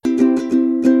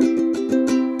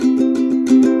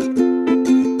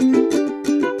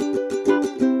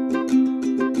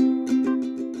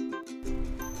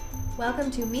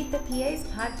to Meet the PAs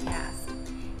podcast.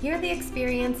 Hear the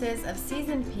experiences of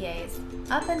seasoned PAs,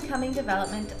 up-and-coming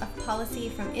development of policy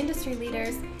from industry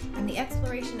leaders, and the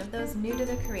exploration of those new to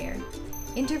the career.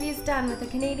 Interviews done with a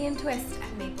Canadian twist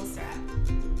at maple syrup.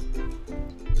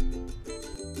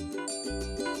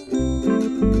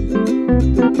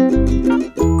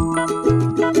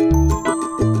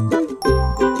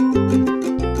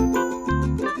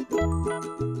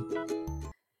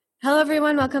 Hello,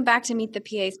 everyone. Welcome back to Meet the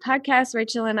PAs podcast.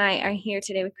 Rachel and I are here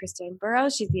today with Christine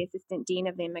Burrows. She's the Assistant Dean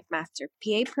of the McMaster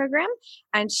PA program,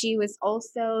 and she was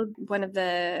also one of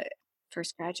the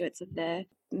first graduates of the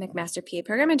McMaster PA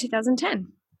program in 2010.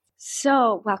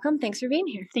 So, welcome. Thanks for being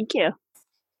here. Thank you.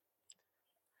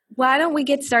 Why don't we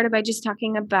get started by just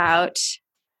talking about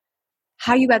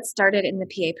how you got started in the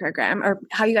PA program, or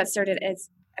how you got started as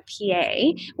a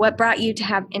PA, what brought you to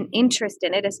have an interest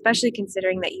in it, especially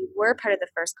considering that you were part of the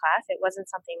first class. It wasn't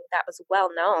something that was well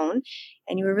known,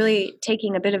 and you were really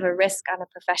taking a bit of a risk on a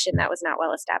profession that was not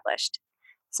well established.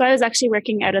 So I was actually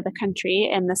working out of the country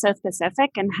in the South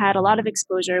Pacific and had a lot of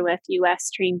exposure with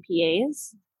US trained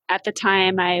PAs. At the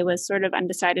time, I was sort of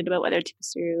undecided about whether to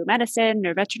pursue medicine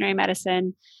or veterinary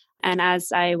medicine. And as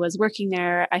I was working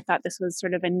there, I thought this was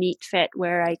sort of a neat fit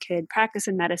where I could practice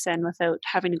in medicine without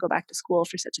having to go back to school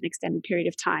for such an extended period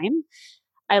of time.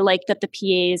 I liked that the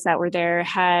PAs that were there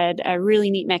had a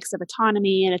really neat mix of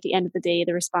autonomy, and at the end of the day,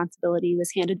 the responsibility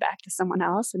was handed back to someone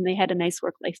else, and they had a nice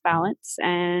work-life balance.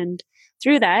 And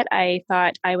through that, I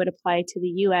thought I would apply to the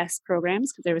US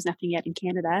programs because there was nothing yet in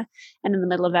Canada. And in the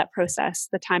middle of that process,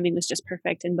 the timing was just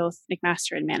perfect, and both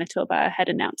McMaster and Manitoba had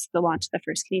announced the launch of the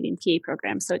first Canadian PA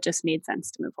program, so it just made sense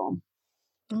to move home.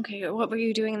 Okay, what were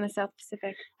you doing in the South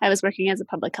Pacific? I was working as a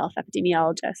public health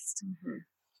epidemiologist. Mm-hmm.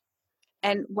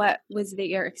 And what was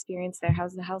your experience there?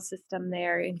 How's the health system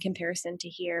there in comparison to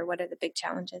here? What are the big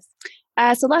challenges?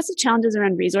 So lots of challenges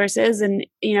around resources. And,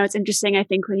 it's interesting, I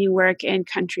think, when you work in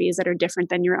countries that are different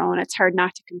than your own, it's hard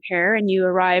not to compare. And you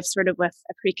arrive sort of with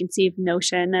a preconceived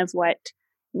notion of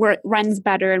what runs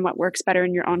better and what works better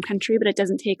in your own country. But it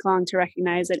doesn't take long to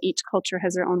recognize that each culture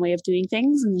has their own way of doing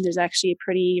things. And there's actually a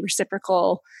pretty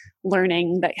reciprocal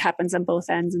learning that happens on both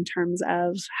ends in terms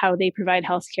of how they provide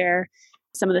healthcare.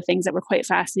 Some of the things that were quite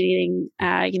fascinating,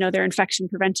 their infection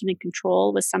prevention and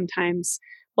control was sometimes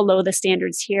below the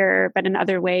standards here, but in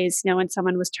other ways, when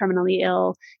someone was terminally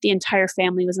ill, the entire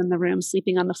family was in the room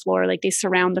sleeping on the floor, like they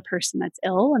surround the person that's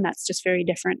ill. And that's just very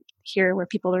different here where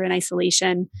people are in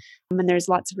isolation and there's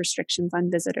lots of restrictions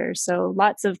on visitors. So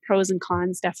lots of pros and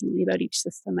cons definitely about each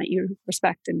system that you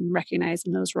respect and recognize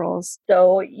in those roles.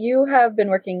 So you have been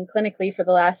working clinically for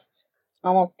the last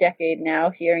almost decade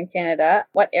now here in Canada.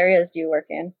 What areas do you work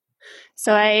in?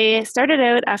 So I started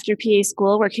out after PA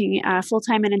school working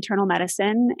full-time in internal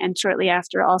medicine, and shortly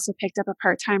after also picked up a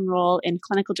part-time role in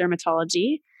clinical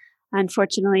dermatology.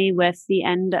 Unfortunately, with the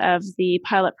end of the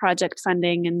pilot project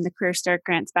funding and the Career Start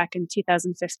grants back in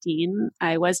 2015,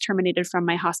 I was terminated from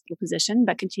my hospital position,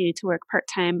 but continued to work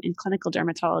part-time in clinical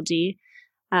dermatology.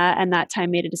 And that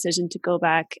time made a decision to go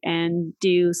back and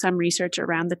do some research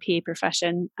around the PA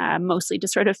profession, mostly to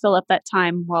sort of fill up that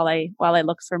time while I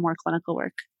looked for more clinical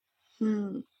work.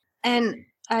 And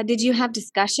did you have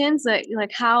discussions?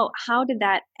 Like how did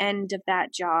that end of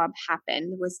that job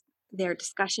happen? Was there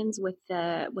discussions with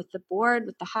the board,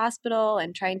 with the hospital,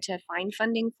 and trying to find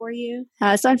funding for you?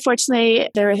 So unfortunately,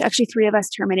 there were actually 3 of us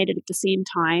terminated at the same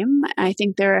time. I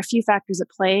think there are a few factors at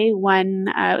play. One,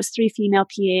 it was 3 female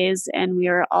PAs, and we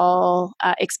were all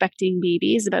expecting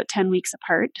babies about 10 weeks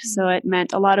apart. Mm-hmm. So it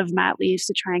meant a lot of mat leaves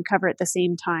to try and cover at the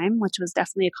same time, which was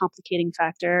definitely a complicating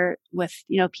factor with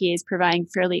PAs providing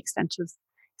fairly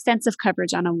extensive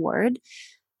coverage on a ward.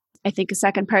 I think a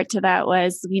second part to that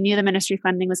was we knew the ministry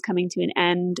funding was coming to an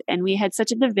end, and we had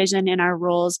such a division in our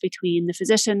roles between the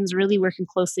physicians really working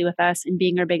closely with us and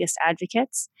being our biggest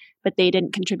advocates, but they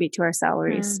didn't contribute to our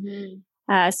salaries. Mm-hmm.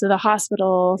 So the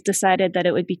hospital decided that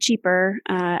it would be cheaper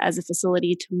as a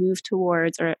facility to move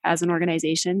towards, or as an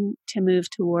organization, to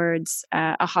move towards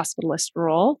a hospitalist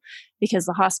role, because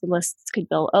the hospitalists could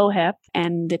bill OHIP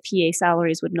and the PA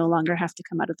salaries would no longer have to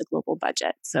come out of the global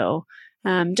budget. So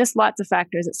just lots of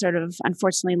factors that sort of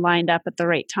unfortunately lined up at the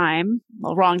right time.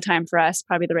 Well, wrong time for us,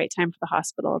 probably the right time for the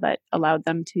hospital, that allowed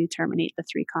them to terminate the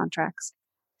 3 contracts.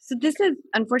 So this is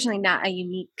unfortunately not a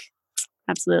unique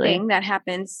thing that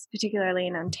happens, particularly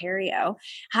in Ontario.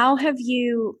 How have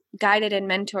you guided and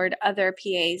mentored other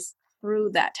PAs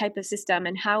through that type of system,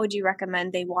 and how would you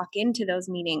recommend they walk into those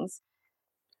meetings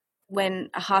when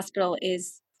a hospital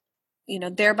is,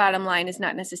 their bottom line is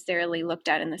not necessarily looked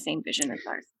at in the same vision as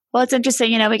ours? Well, it's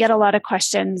interesting, we get a lot of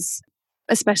questions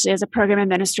especially as a program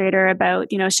administrator, about,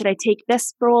 should I take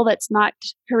this role that's not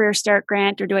Career Start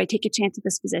grant, or do I take a chance at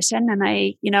this position? And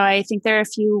I think there are a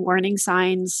few warning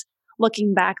signs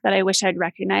looking back that I wish I'd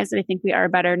recognized, that I think we are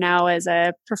better now as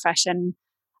a profession,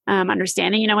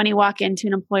 understanding, when you walk into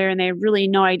an employer and they have really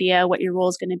no idea what your role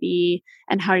is going to be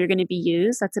and how you're going to be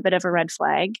used, that's a bit of a red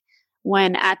flag.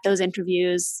 When at those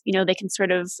interviews, they can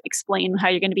sort of explain how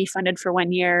you're going to be funded for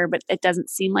 1 year, but it doesn't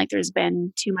seem like there's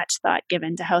been too much thought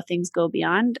given to how things go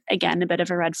beyond. Again, a bit of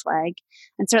a red flag.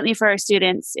 And certainly for our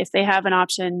students, if they have an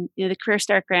option, the Career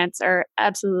Start grants are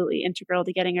absolutely integral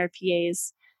to getting our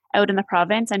PAs out in the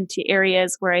province and to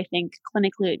areas where I think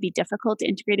clinically it would be difficult to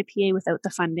integrate a PA without the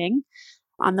funding.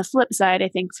 On the flip side, I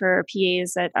think for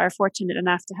PAs that are fortunate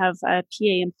enough to have a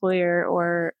PA employer,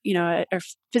 or, a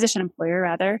physician employer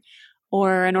rather,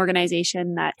 or an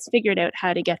organization that's figured out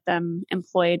how to get them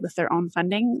employed with their own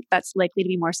funding, that's likely to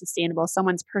be more sustainable.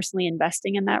 Someone's personally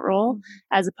investing in that role,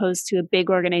 as opposed to a big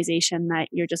organization that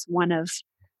you're just one of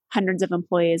hundreds of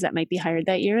employees that might be hired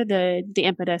that year. The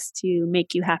impetus to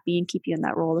make you happy and keep you in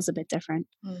that role is a bit different.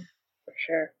 For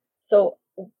sure. So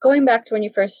going back to when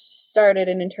you first started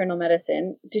in internal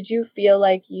medicine, did you feel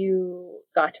like you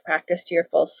got to practice to your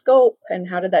full scope? And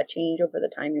how did that change over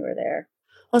the time you were there?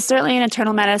 Well, certainly in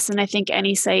internal medicine, I think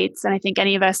any sites, and I think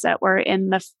any of us that were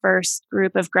in the first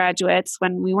group of graduates,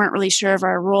 when we weren't really sure of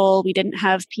our role, we didn't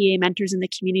have PA mentors in the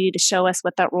community to show us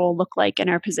what that role looked like in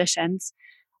our positions.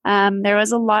 There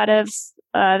was a lot of,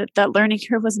 that learning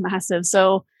curve was massive.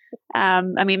 So,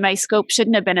 my scope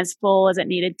shouldn't have been as full as it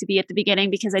needed to be at the beginning,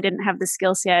 because I didn't have the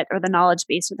skill set or the knowledge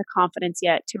base or the confidence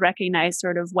yet to recognize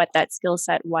sort of what that skill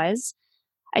set was.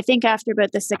 I think after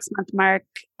about the 6-month mark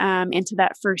into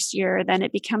that first year, then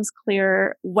it becomes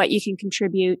clear what you can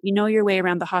contribute. You know your way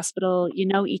around the hospital. You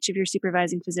know each of your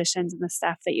supervising physicians and the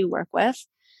staff that you work with.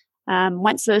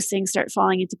 Once those things start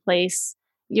falling into place,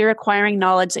 you're acquiring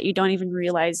knowledge that you don't even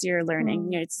realize you're learning.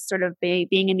 It's sort of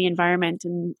being in the environment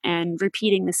and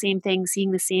repeating the same things,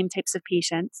 seeing the same types of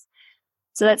patients.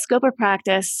 So that scope of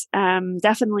practice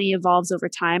definitely evolves over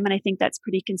time. And I think that's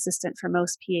pretty consistent for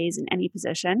most PAs in any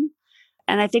position.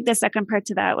 And I think the second part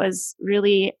to that was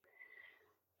really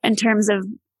in terms of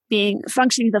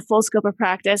functioning the full scope of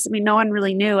practice. No one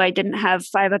really knew. I didn't have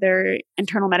 5 other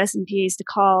internal medicine PAs to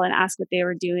call and ask what they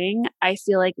were doing. I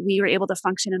feel like we were able to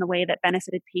function in a way that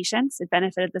benefited patients. It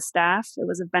benefited the staff. It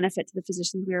was of benefit to the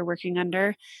physicians we were working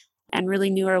under, and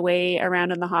really knew our way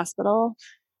around in the hospital.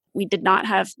 We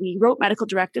wrote medical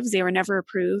directives. They were never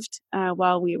approved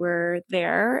while we were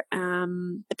there.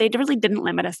 But they really didn't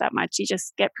limit us that much. You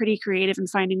just get pretty creative in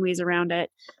finding ways around it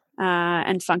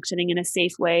and functioning in a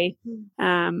safe way.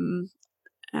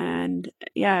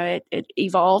 It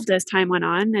evolved as time went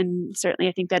on. And certainly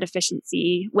I think that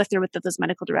efficiency with or without those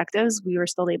medical directives, we were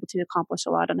still able to accomplish a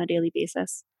lot on a daily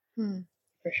basis. For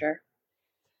sure.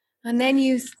 And then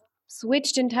you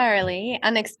switched entirely,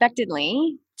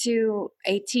 unexpectedly, to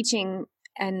a teaching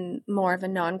and more of a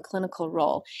non-clinical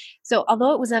role. So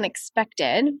although it was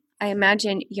unexpected, I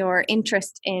imagine your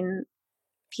interest in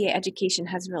PA education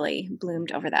has really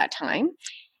bloomed over that time.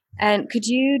 And could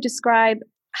you describe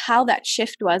how that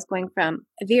shift was going from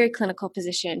a very clinical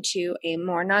position to a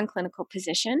more non-clinical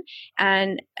position,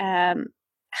 and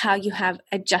how you have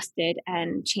adjusted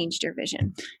and changed your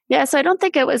vision? Yeah, so I don't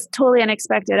think it was totally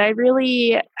unexpected.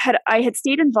 I had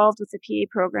stayed involved with the PA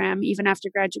program even after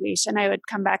graduation. I would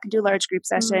come back and do large group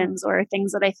sessions or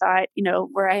things that I thought,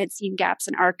 where I had seen gaps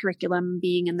in our curriculum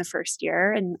being in the first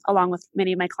year, and along with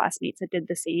many of my classmates that did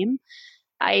the same.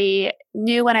 I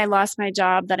knew when I lost my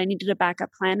job that I needed a backup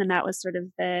plan, and that was sort of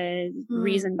the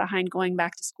reason behind going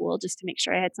back to school, just to make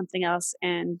sure I had something else.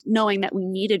 And knowing that we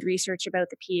needed research about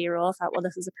the PA role, I thought, well,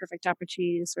 this is a perfect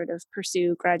opportunity to sort of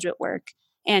pursue graduate work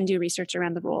and do research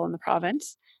around the role in the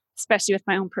province, especially with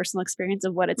my own personal experience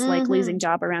of what it's like losing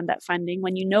job around that funding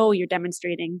when you're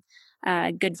demonstrating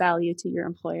good value to your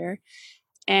employer.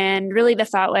 And really the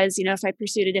thought was, if I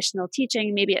pursued additional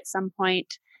teaching, maybe at some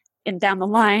point down the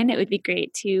line, it would be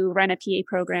great to run a PA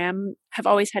program. Have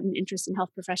always had an interest in health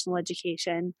professional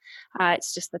education.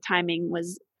 It's just the timing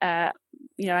was, I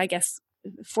guess,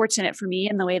 fortunate for me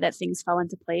in the way that things fell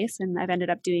into place. And I've ended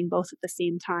up doing both at the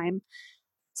same time.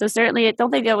 So certainly I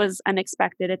don't think it was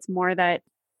unexpected. It's more that,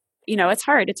 it's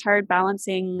hard. It's hard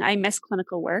balancing. I miss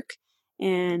clinical work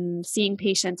and seeing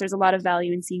patients. There's a lot of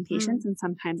value in seeing patients, and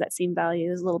sometimes that same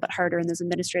value is a little bit harder in those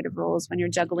administrative roles when you're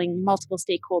juggling multiple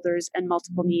stakeholders and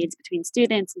multiple needs between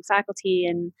students and faculty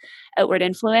and outward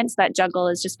influence. That juggle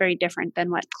is just very different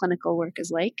than what clinical work is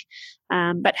like,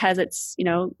 but has its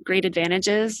great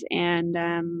advantages. And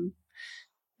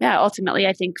Yeah, ultimately,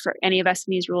 I think for any of us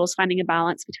in these roles, finding a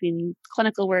balance between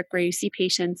clinical work where you see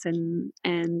patients and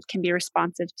can be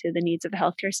responsive to the needs of the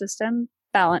healthcare system,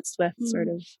 balanced with sort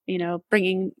of,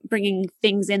 bringing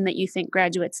things in that you think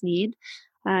graduates need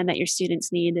and that your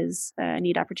students need is a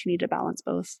neat opportunity to balance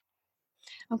both.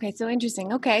 Okay, so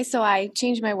interesting. Okay, so I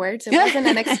changed my words. It wasn't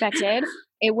unexpected.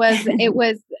 It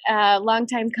was a long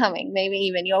time coming. Maybe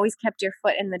even you always kept your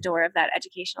foot in the door of that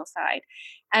educational side.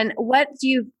 And what do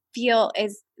you feel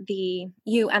is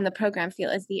you and the program feel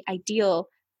is the ideal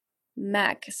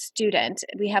MEC student?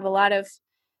 We have a lot of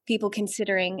people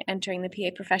considering entering the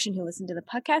PA profession who listen to the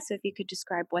podcast. So if you could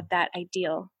describe what that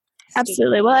ideal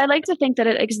Absolutely. Well, I like to think that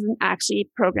it isn't actually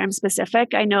program specific.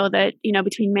 I know that,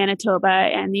 between Manitoba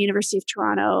and the University of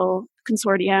Toronto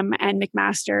Consortium and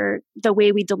McMaster, the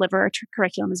way we deliver our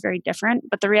curriculum is very different.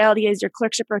 But the reality is your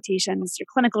clerkship rotations, your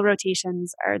clinical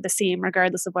rotations are the same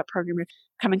regardless of what program you're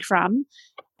coming from.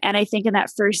 And I think in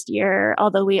that first year,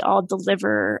 although we all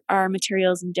deliver our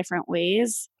materials in different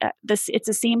ways, it's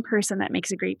the same person that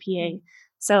makes a great PA.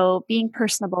 So being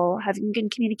personable, having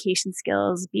good communication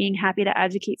skills, being happy to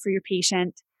advocate for your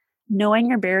patient, knowing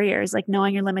your barriers, like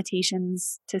knowing your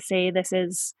limitations to say this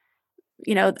is,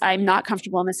 I'm not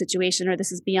comfortable in this situation, or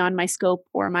this is beyond my scope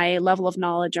or my level of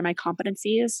knowledge or my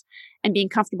competencies, and being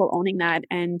comfortable owning that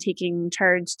and taking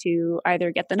charge to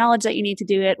either get the knowledge that you need to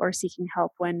do it or seeking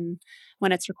help when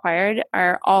it's required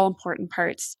are all important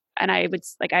parts. And I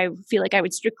feel like I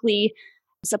would strictly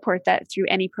support that through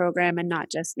any program and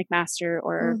not just McMaster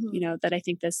or, that I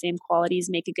think the same qualities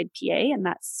make a good PA. And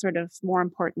that's sort of more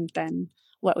important than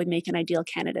what would make an ideal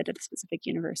candidate at a specific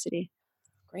university.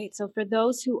 Great. So for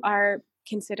those who are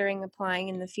considering applying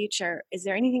in the future, is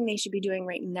there anything they should be doing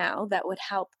right now that would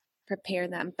help prepare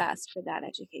them best for that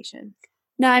education?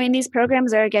 No, I mean, these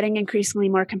programs are getting increasingly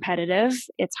more competitive.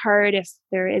 It's hard if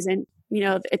there isn't,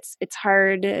 it's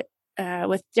hard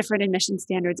with different admission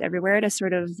standards everywhere to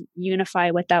sort of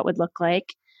unify what that would look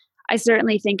like. I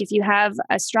certainly think if you have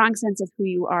a strong sense of who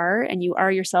you are and you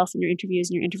are yourself in your interviews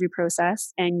and your interview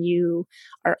process and you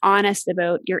are honest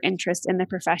about your interest in the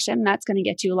profession, that's going to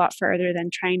get you a lot further than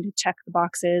trying to check the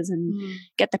boxes and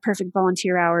get the perfect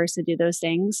volunteer hours to do those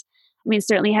things. I mean,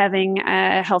 certainly having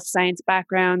a health science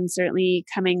background, certainly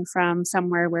coming from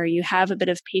somewhere where you have a bit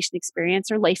of patient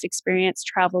experience or life experience,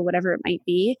 travel, whatever it might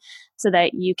be, so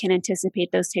that you can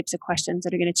anticipate those types of questions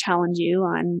that are going to challenge you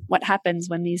on what happens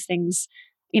when these things,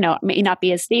 may not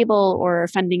be as stable or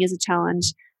funding is a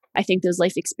challenge. I think those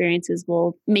life experiences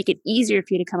will make it easier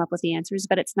for you to come up with the answers,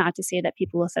 but it's not to say that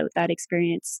people without that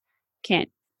experience can't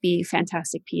be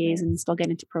fantastic PAs and still get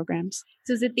into programs.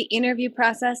 So is it the interview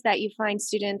process that you find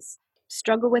students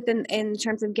struggle with in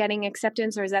terms of getting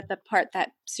acceptance, or is that the part that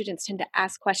students tend to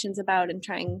ask questions about and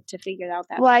trying to figure out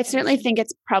that? Well, I certainly think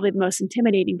it's probably the most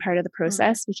intimidating part of the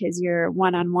process because you're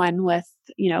one-on-one with,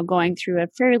 going through a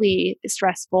fairly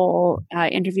stressful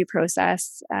interview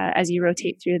process as you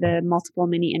rotate through the multiple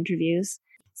mini interviews.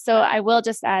 So I will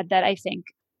just add that I think,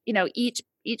 each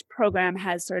program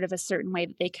has sort of a certain way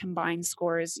that they combine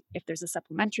scores. If there's a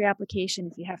supplementary application,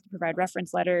 if you have to provide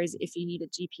reference letters, if you need a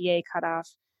GPA cutoff,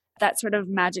 that sort of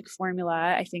magic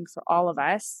formula, I think for all of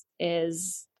us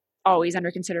is always under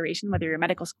consideration, whether you're in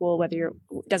medical school,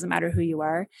 it doesn't matter who you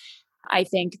are. I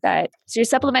think that your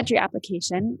supplementary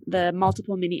application, the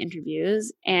multiple mini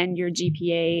interviews and your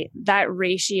GPA, that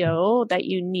ratio that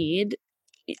you need,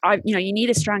 you need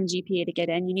a strong GPA to get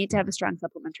in, you need to have a strong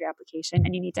supplementary application,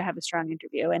 and you need to have a strong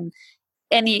interview. And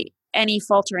any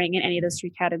faltering in any of those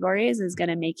three categories is going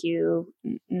to make you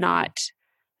not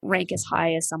rank as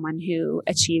high as someone who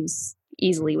achieves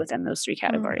easily within those three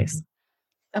categories.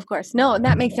 Of course. No,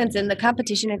 that makes sense. And the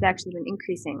competition has actually been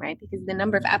increasing, right? Because the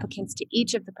number of applicants to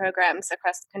each of the programs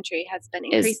across the country has been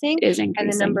increasing. Is increasing.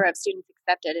 And the number of students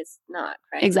accepted is not,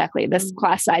 right? Exactly. The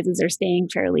class sizes are staying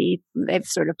they've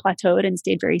sort of plateaued and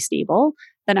stayed very stable.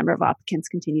 The number of applicants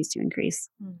continues to increase.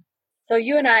 So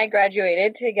you and I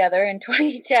graduated together in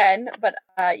 2010, but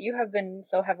you have been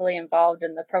so heavily involved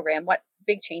in the program. What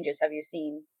big changes have you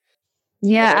seen?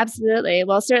 Yeah, absolutely.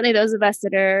 Well, certainly those of us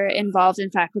that are involved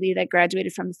in faculty that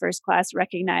graduated from the first class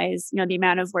recognize, the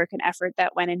amount of work and effort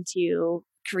that went into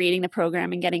creating the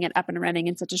program and getting it up and running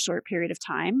in such a short period of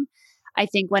time. I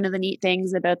think one of the neat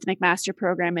things about the McMaster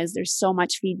program is there's so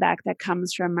much feedback that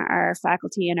comes from our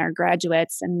faculty and our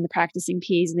graduates and the practicing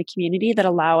PAs in the community that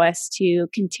allow us to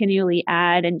continually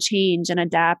add and change and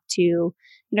adapt to,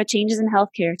 changes in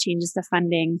healthcare, changes to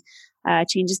funding,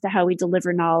 changes to how we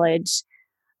deliver knowledge,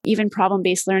 even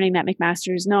problem-based learning that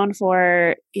McMaster is known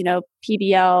for,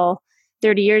 PBL,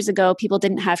 30 years ago, people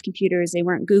didn't have computers. They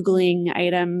weren't Googling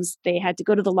items. They had to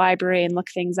go to the library and look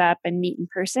things up and meet in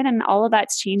person. And all of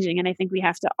that's changing. And I think we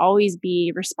have to always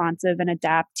be responsive and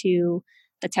adapt to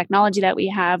the technology that we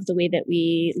have, the way that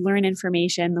we learn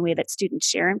information, the way that students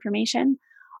share information.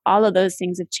 All of those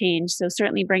things have changed. So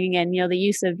certainly bringing in, the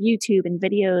use of YouTube and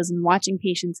videos and watching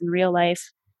patients in real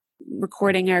life,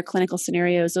 recording our clinical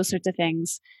scenarios, those sorts of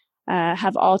things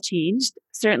have all changed.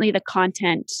 Certainly the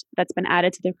content that's been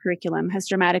added to the curriculum has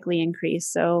dramatically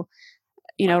increased. So,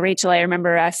 Rachel, I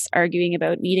remember us arguing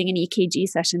about needing an EKG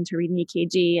session to read an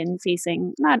EKG and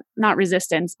facing not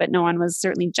resistance, but no one was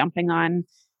certainly jumping on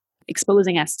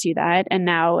exposing us to that. And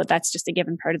now that's just a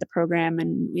given part of the program.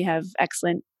 And we have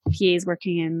excellent PAs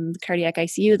working in the cardiac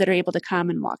ICU that are able to come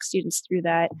and walk students through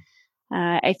that.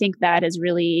 I think that has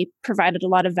really provided a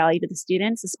lot of value to the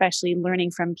students, especially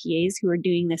learning from PAs who are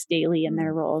doing this daily in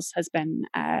their roles has been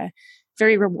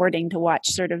very rewarding to watch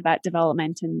sort of that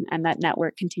development and that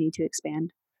network continue to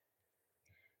expand.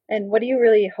 And what do you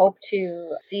really hope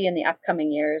to see in the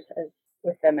upcoming years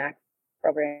with the MAC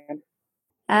program?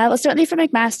 Well, certainly for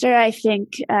McMaster, I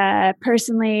think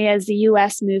personally, as the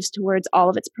U.S. moves towards all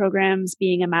of its programs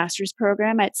being a master's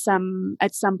program at some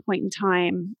point in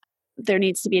time, there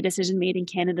needs to be a decision made in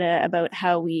Canada about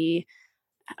how we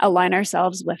align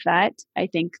ourselves with that. I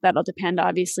think that'll depend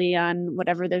obviously on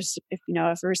whatever if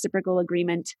a reciprocal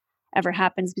agreement ever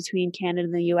happens between Canada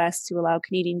and the U.S. to allow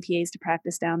Canadian PAs to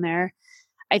practice down there.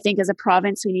 I think as a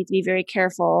province, we need to be very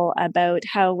careful about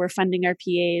how we're funding our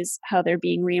PAs, how they're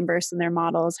being reimbursed in their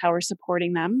models, how we're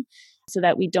supporting them, so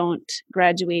that we don't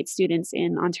graduate students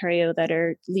in Ontario that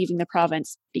are leaving the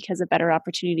province because of better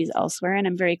opportunities elsewhere. And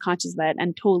I'm very conscious of that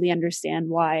and totally understand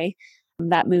why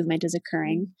that movement is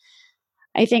occurring.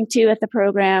 I think too, at the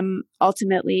program,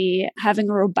 ultimately having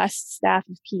a robust staff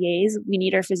of PAs, we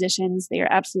need our physicians. They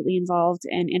are absolutely involved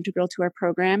and integral to our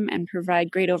program and provide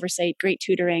great oversight, great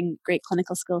tutoring, great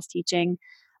clinical skills teaching.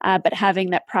 But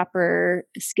having that proper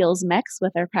skills mix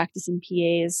with our practicing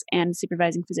PAs and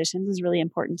supervising physicians is really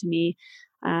important to me.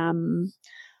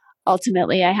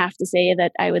 Ultimately, I have to say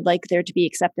that I would like there to be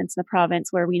acceptance in the province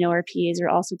where we know our PAs are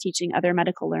also teaching other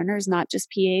medical learners, not just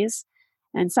PAs.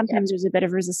 And sometimes there's a bit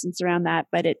of resistance around that,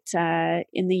 but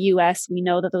in the US, we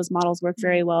know that those models work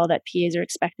very well, that PAs are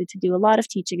expected to do a lot of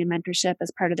teaching and mentorship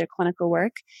as part of their clinical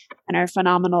work and are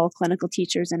phenomenal clinical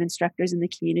teachers and instructors in the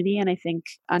community. And I think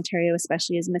Ontario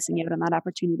especially is missing out on that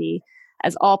opportunity,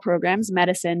 as all programs,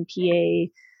 medicine,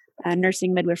 PA,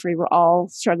 nursing, midwifery, we're all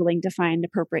struggling to find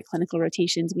appropriate clinical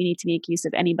rotations. We need to make use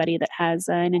of anybody that has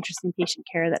an interest in patient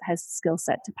care, that has the skill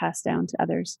set to pass down to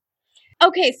others.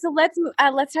 Okay, so let's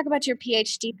talk about your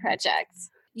PhD project.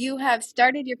 You have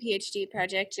started your PhD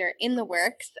project, you're in the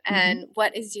works, and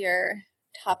what is your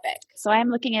topic? So I'm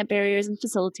looking at barriers and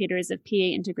facilitators of PA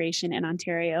integration in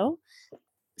Ontario,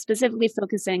 specifically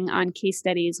focusing on case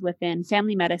studies within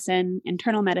family medicine,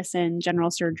 internal medicine, general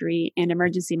surgery, and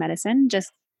emergency medicine.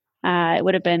 It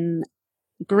would have been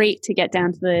great to get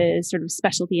down to the sort of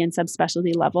specialty and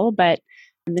subspecialty level, but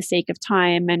for the sake of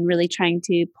time and really trying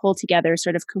to pull together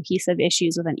sort of cohesive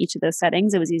issues within each of those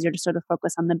settings, it was easier to sort of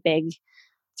focus on the big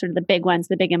ones,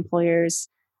 the big employers.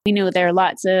 We know there are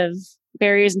lots of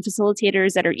barriers and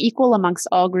facilitators that are equal amongst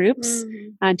all groups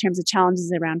in terms of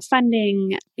challenges around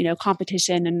funding,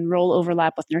 competition and role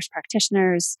overlap with nurse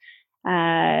practitioners,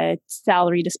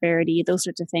 salary disparity, those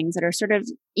sorts of things that are sort of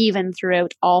even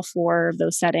throughout all four of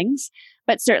those settings,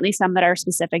 but certainly some that are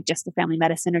specific just to family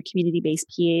medicine or community-based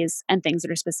PAs and things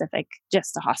that are specific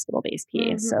just to hospital-based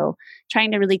PAs. So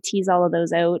trying to really tease all of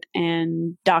those out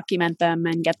and document them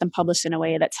and get them published in a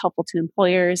way that's helpful to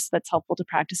employers, that's helpful to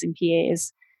practicing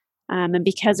PAs. And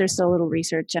because there's so little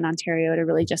research in Ontario, to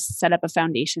really just set up a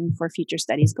foundation for future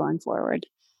studies going forward.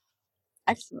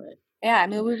 Excellent. Yeah, I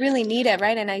mean, we really need it,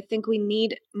 right? And I think we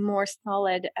need more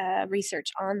solid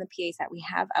research on the PAs that we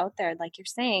have out there, like you're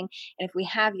saying. And if we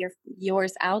have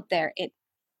yours out there, it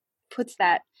puts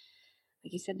that,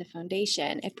 like you said, the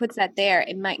foundation, it puts that there.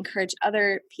 It might encourage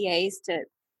other PAs to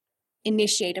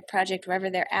initiate a project wherever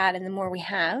they're at. And the more we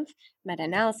have,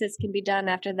 meta-analysis can be done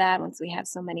after that once we have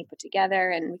so many put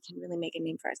together, and we can really make a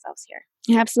name for ourselves here.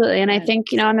 Yeah, absolutely. And I think,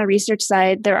 on the research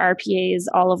side, there are PAs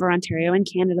all over Ontario and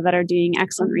Canada that are doing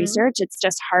excellent research. It's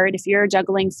just hard if you're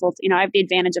juggling I have the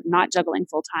advantage of not juggling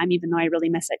full time, even though I really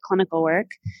miss it clinical work.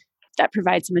 That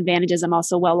provides some advantages. I'm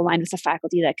also well aligned with the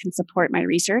faculty that can support my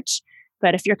research.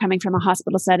 But if you're coming from a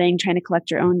hospital setting, trying to collect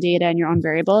your own data and your own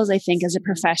variables, I think as a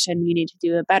profession, we need to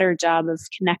do a better job of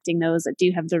connecting those that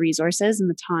do have the resources and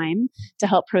the time to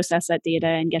help process that data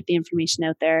and get the information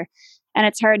out there. And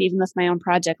it's hard even with my own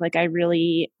project. Like I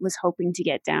really was hoping to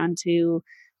get down to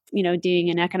doing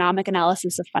an economic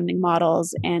analysis of funding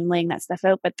models and laying that stuff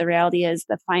out. But the reality is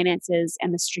the finances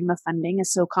and the stream of funding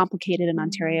is so complicated in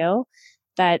Ontario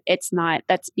that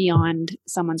that's beyond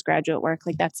someone's graduate work.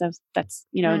 Like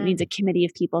it needs a committee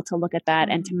of people to look at that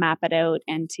and to map it out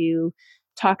and to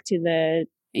talk to the,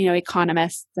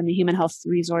 economists and the human health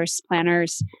resource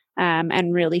planners,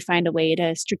 and really find a way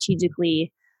to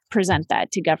strategically present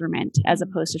that to government as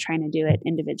opposed to trying to do it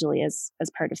individually as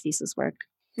part of thesis work.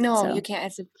 No, you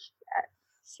can't.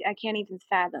 I can't even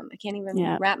fathom. I can't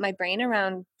even wrap my brain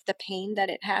around the pain that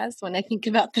it has when I think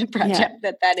about the project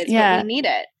that is what we need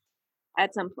it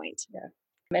at some point.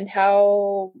 Yeah. And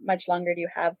how much longer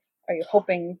are you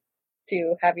hoping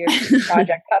to have your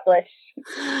project published?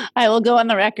 I will go on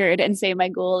the record and say my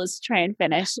goal is to try and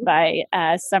finish by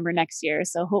summer next year.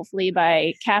 So hopefully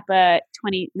by CAPA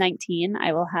 2019,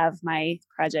 I will have my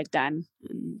project done.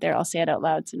 And there, I'll say it out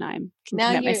loud, so now I can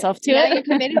commit myself to it. Now you're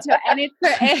committed to it.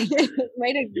 And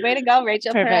way to go,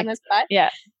 Rachel, put her on the spot. Yeah.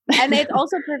 And it's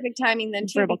also perfect timing then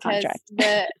too, verbal because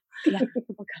contract.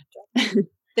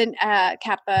 The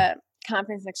CAPA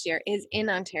conference next year is in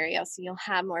Ontario, so you'll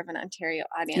have more of an Ontario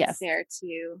audience there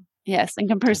too. Yes, and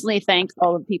can personally thank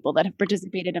all of the people that have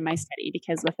participated in my study,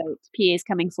 because without PAs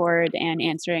coming forward and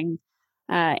answering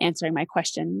my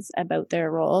questions about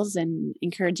their roles and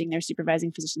encouraging their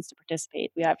supervising physicians to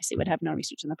participate, we obviously would have no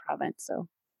research in the province. So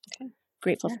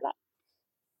grateful for that.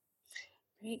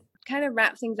 Great. Kind of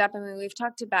wrap things up. I mean, we've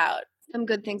talked about some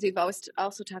good things. We've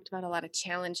also talked about a lot of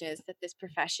challenges that this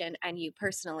profession and you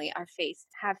personally have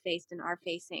faced and are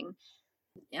facing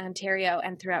in Ontario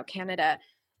and throughout Canada.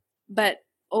 But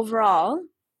overall,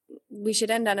 we should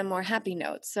end on a more happy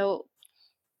note. So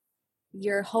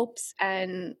your hopes,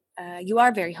 and you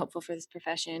are very hopeful for this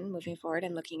profession moving forward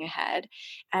and looking ahead.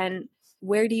 And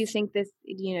where do you think this,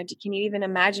 can you even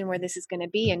imagine where this is going to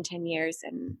be in 10 years?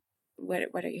 And what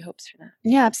are your hopes for that?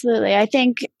 Yeah, absolutely. I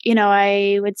think,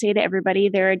 I would say to everybody,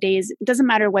 there are days, it doesn't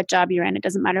matter what job you're in, it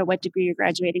doesn't matter what degree you're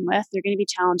graduating with, there are going to be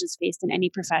challenges faced in any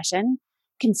profession,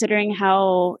 considering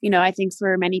how, I think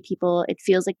for many people, it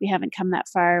feels like we haven't come that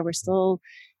far. We're still,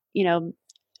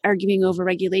 arguing over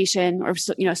regulation, or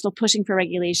still pushing for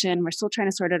regulation. We're still trying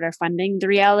to sort out our funding. The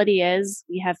reality is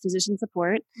we have physician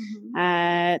support.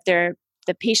 The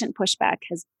patient pushback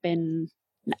has been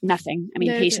nothing. I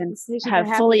mean, patients have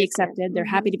fully accepted. They're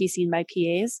happy to be seen by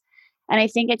PAs. And I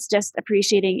think it's just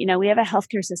appreciating, we have a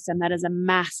healthcare system that is a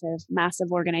massive,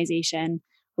 massive organization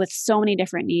with so many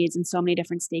different needs and so many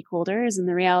different stakeholders. And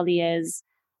the reality is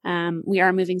we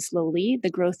are moving slowly.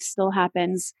 The growth still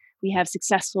happens. We have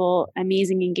successful,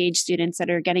 amazing, engaged students that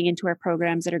are getting into our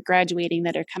programs, that are graduating,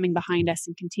 that are coming behind us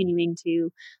and continuing to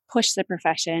push the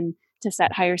profession to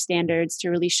set higher standards, to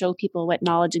really show people what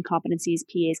knowledge and competencies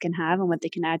PAs can have and what they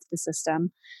can add to the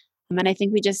system. And I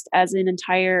think we just, as an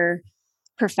entire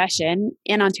profession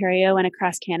in Ontario and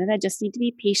across Canada, just need to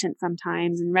be patient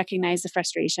sometimes and recognize the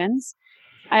frustrations.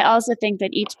 I also think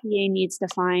that each PA needs to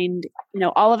find,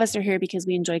 all of us are here because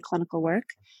we enjoy clinical work.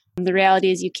 And the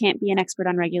reality is you can't be an expert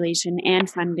on regulation and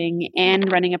funding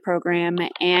and running a program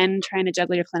and trying to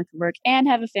juggle your clinical work and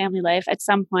have a family life. At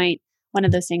some point, one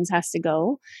of those things has to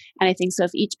go. And I think so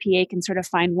if each PA can sort of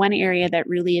find one area that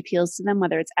really appeals to them,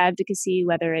 whether it's advocacy,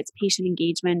 whether it's patient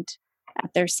engagement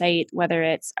at their site, whether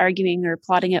it's arguing or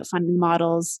plotting out funding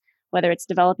models, whether it's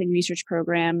developing research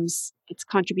programs, it's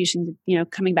contribution to,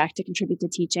 coming back to contribute to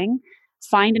teaching,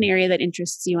 find an area that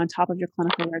interests you on top of your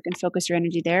clinical work and focus your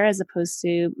energy there, as opposed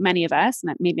to many of us,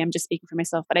 and maybe I'm just speaking for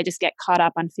myself, but I just get caught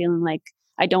up on feeling like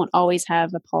I don't always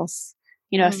have a pulse,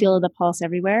 a feel of the pulse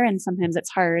everywhere. And sometimes it's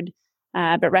hard.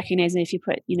 But recognizing if you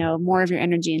put, more of your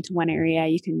energy into one area,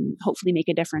 you can hopefully make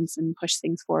a difference and push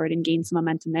things forward and gain some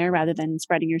momentum there rather than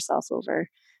spreading yourself over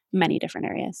many different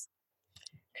areas.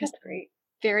 That's great.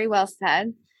 Very well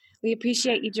said. We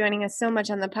appreciate you joining us so much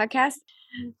on the podcast.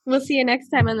 We'll see you next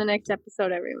time on the next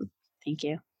episode, everyone. Thank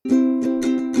you.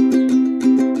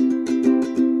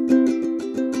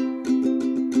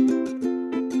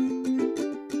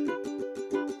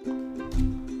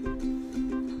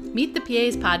 Meet the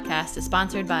PAs podcast is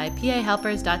sponsored by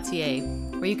pahelpers.ca,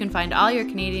 where you can find all your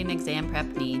Canadian exam prep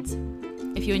needs.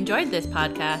 If you enjoyed this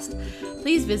podcast,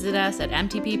 please visit us at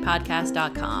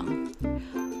mtppodcast.com.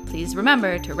 Please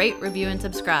remember to rate, review, and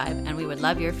subscribe, and we would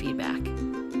love your feedback.